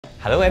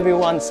Hello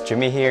everyone, it's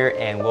Jimmy here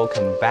and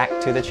welcome back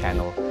to the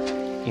channel.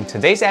 In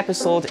today's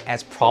episode,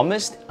 as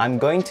promised, I'm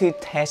going to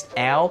test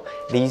out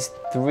these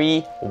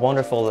three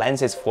wonderful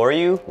lenses for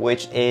you,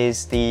 which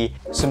is the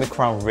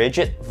Summicron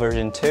Rigid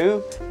version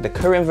 2, the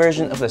current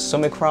version of the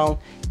Summicron,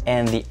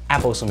 and the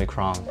APO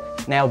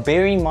Summicron. Now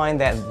bear in mind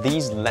that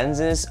these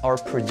lenses are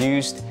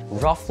produced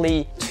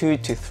roughly 2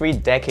 to 3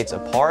 decades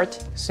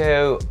apart,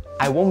 so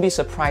I won't be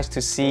surprised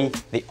to see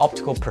the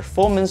optical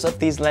performance of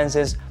these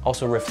lenses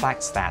also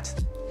reflects that.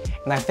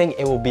 And I think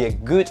it will be a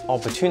good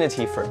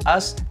opportunity for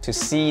us to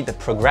see the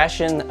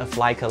progression of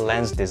Leica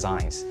lens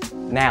designs.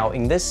 Now,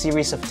 in this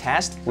series of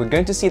tests, we're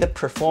going to see the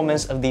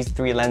performance of these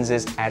three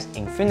lenses at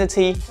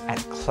infinity, at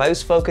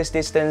close focus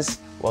distance,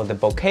 well, the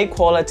bokeh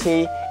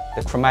quality,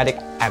 the chromatic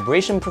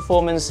aberration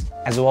performance,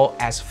 as well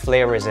as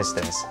flare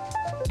resistance.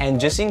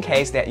 And just in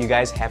case that you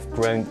guys have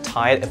grown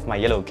tired of my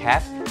yellow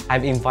cap,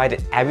 I've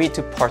invited Abby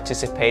to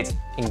participate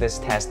in this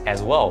test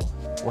as well.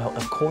 Well,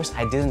 of course,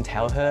 I didn't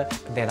tell her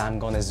that I'm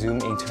gonna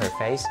zoom into her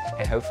face,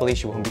 and hopefully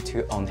she won't be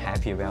too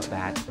unhappy about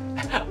that.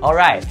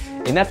 Alright,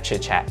 enough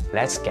chit chat,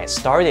 let's get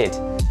started.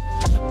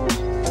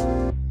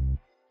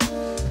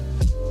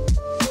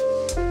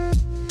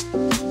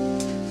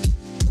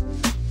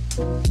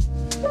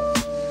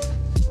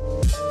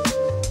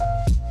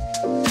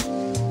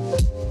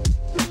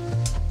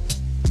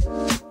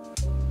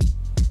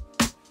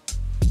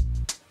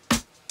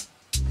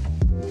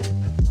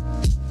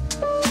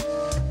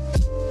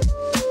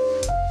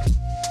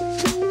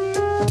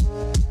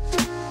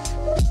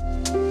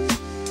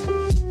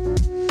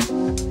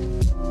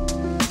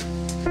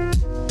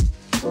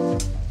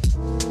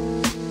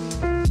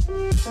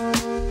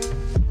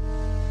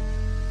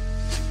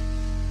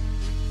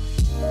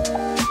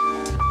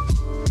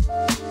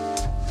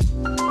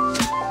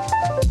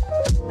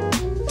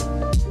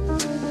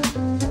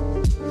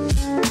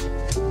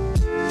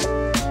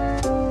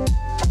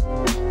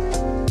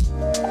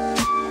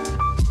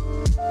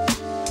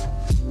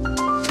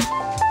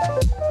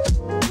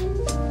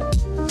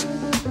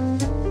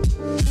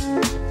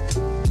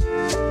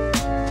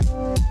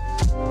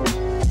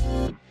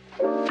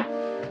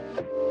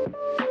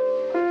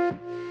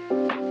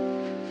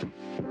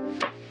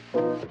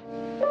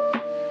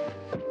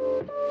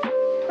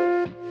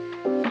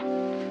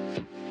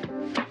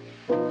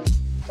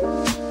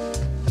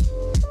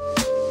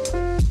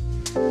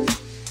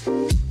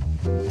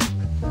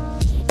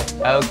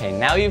 Okay,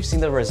 now you've seen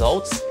the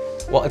results.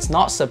 Well, it's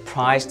not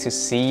surprised to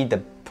see the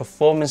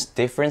performance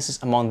differences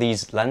among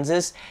these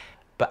lenses,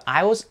 but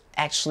I was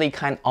actually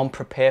kind of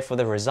unprepared for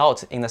the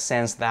result in the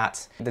sense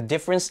that the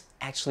difference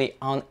actually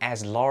aren't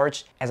as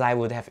large as I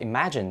would have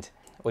imagined.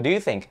 What do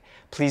you think?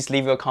 Please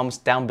leave your comments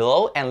down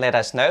below and let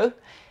us know.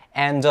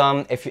 And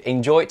if you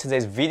enjoyed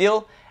today's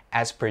video,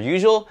 as per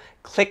usual,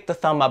 click the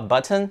thumb up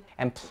button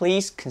and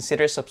please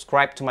consider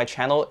subscribe to my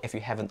channel if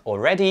you haven't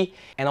already.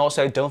 And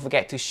also don't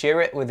forget to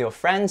share it with your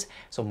friends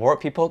so more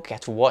people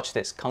get to watch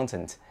this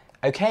content.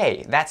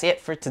 Okay, that's it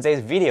for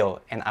today's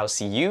video and I'll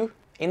see you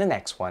in the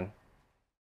next one.